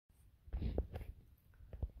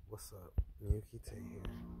What's up? Miyuki Tay here.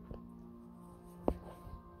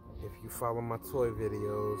 If you follow my toy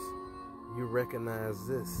videos, you recognize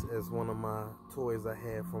this as one of my toys I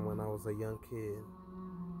had from when I was a young kid.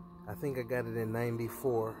 I think I got it in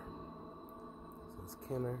 94. So it's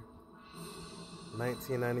Kenner.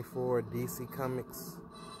 1994, DC Comics.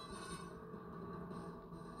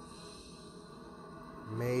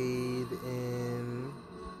 Made in...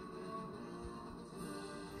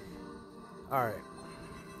 Alright.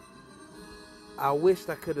 I wished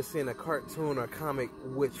I could have seen a cartoon or comic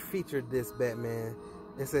which featured this Batman.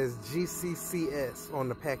 It says GCCS on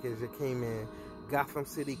the package it came in. Gotham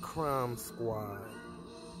City Crime Squad.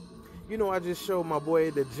 You know, I just showed my boy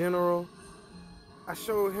the General. I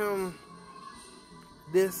showed him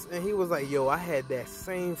this and he was like, yo, I had that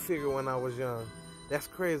same figure when I was young. That's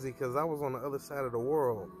crazy because I was on the other side of the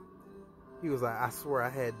world. He was like, I swear I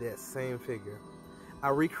had that same figure. I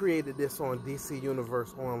recreated this on DC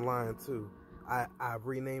Universe Online too. I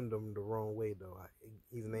renamed him the wrong way though.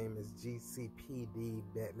 His name is GCPD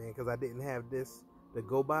Batman because I didn't have this to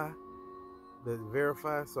go by, the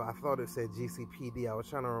verify, so I thought it said GCPD. I was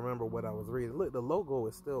trying to remember what I was reading. Look, the logo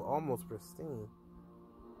is still almost pristine.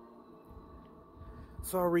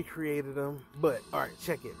 So I recreated them. But, alright,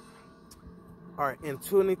 check it. Alright, in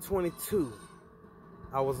 2022,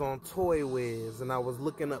 I was on Toy Wiz and I was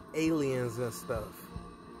looking up aliens and stuff.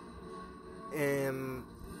 And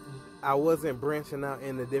I wasn't branching out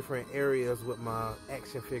into different areas with my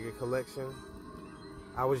action figure collection.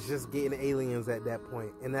 I was just getting aliens at that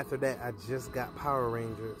point. And after that, I just got Power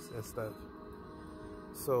Rangers and stuff.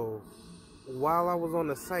 So, while I was on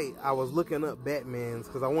the site, I was looking up Batmans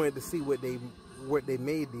because I wanted to see what they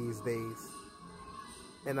made these days.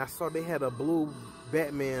 And I saw they had a blue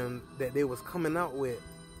Batman that they was coming out with.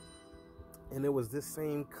 And it was this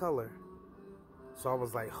same color. So I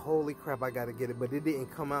was like, holy crap, I gotta get it. But it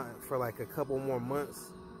didn't come out for like a couple more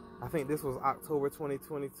months. I think this was October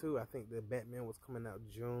 2022. I think the Batman was coming out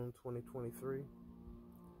June 2023.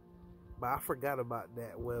 But I forgot about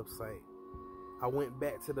that website. I went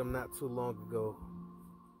back to them not too long ago.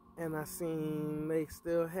 And I seen they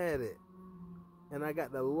still had it. And I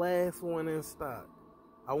got the last one in stock.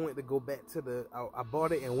 I went to go back to I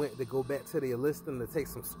bought it and went to go back to the listing to take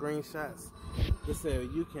some screenshots. It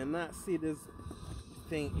said, you cannot see this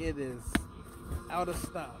thing, it is out of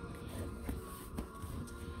stock.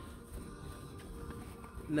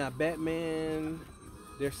 Now Batman,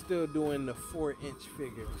 they're still doing the 4-inch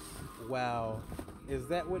figures. Wow. Is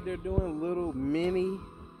that what they're doing? Little mini?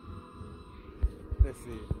 Let's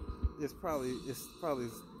see. It's probably,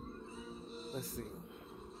 let's see.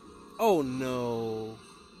 Oh no.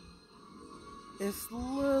 It's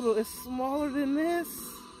little, it's smaller than this.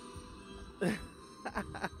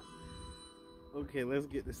 Okay, let's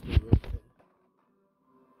get this thing real quick.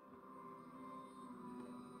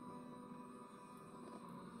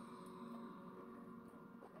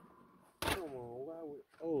 Come on, why would...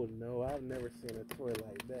 Oh no, I've never seen a toy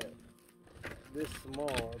like that. This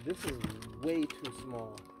small. This is way too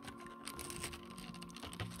small.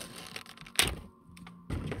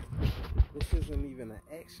 This isn't even an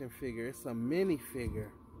action figure, it's a mini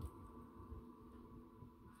figure.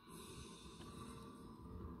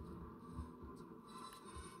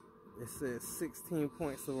 It says 16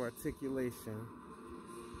 points of articulation.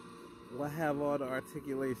 Well, I have all the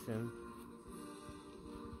articulation.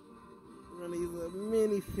 One of these a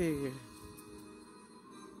mini figure.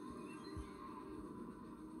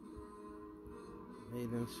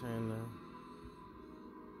 Made in China.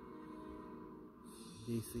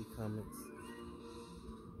 DC Comics.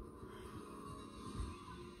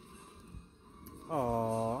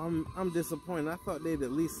 Oh, I'm disappointed. I thought they'd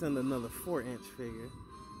at least send another 4-inch figure.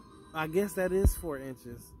 I guess that is 4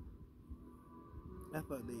 inches. I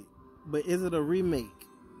thought they... But is it a remake?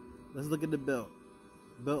 Let's look at the belt.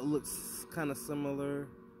 Belt looks kind of similar.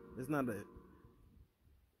 It's not a...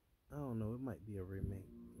 I don't know. It might be a remake.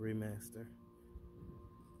 Remaster.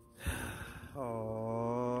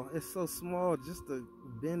 Oh, it's so small just to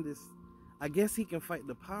bend this. I guess he can fight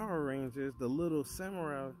the Power Rangers, the little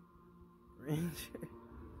Samurai Ranger.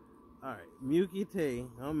 Alright, Miyuki Tay,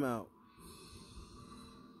 I'm out.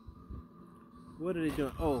 What are they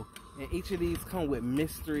doing? Oh, and each of these come with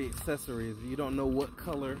mystery accessories. You don't know what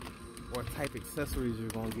color or type accessories you're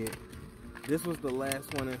gonna get. This was the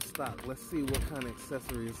last one in stock. Let's see what kind of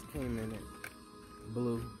accessories came in it.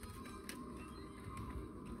 Blue.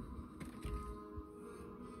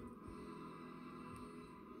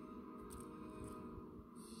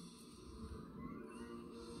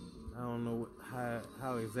 I don't know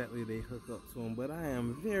how exactly they hook up to them, but I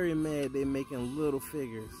am very mad they're making little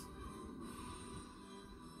figures.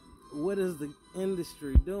 what is the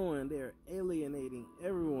industry doing? They're alienating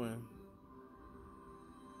everyone.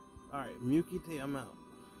 Alright, Muki T, I'm out.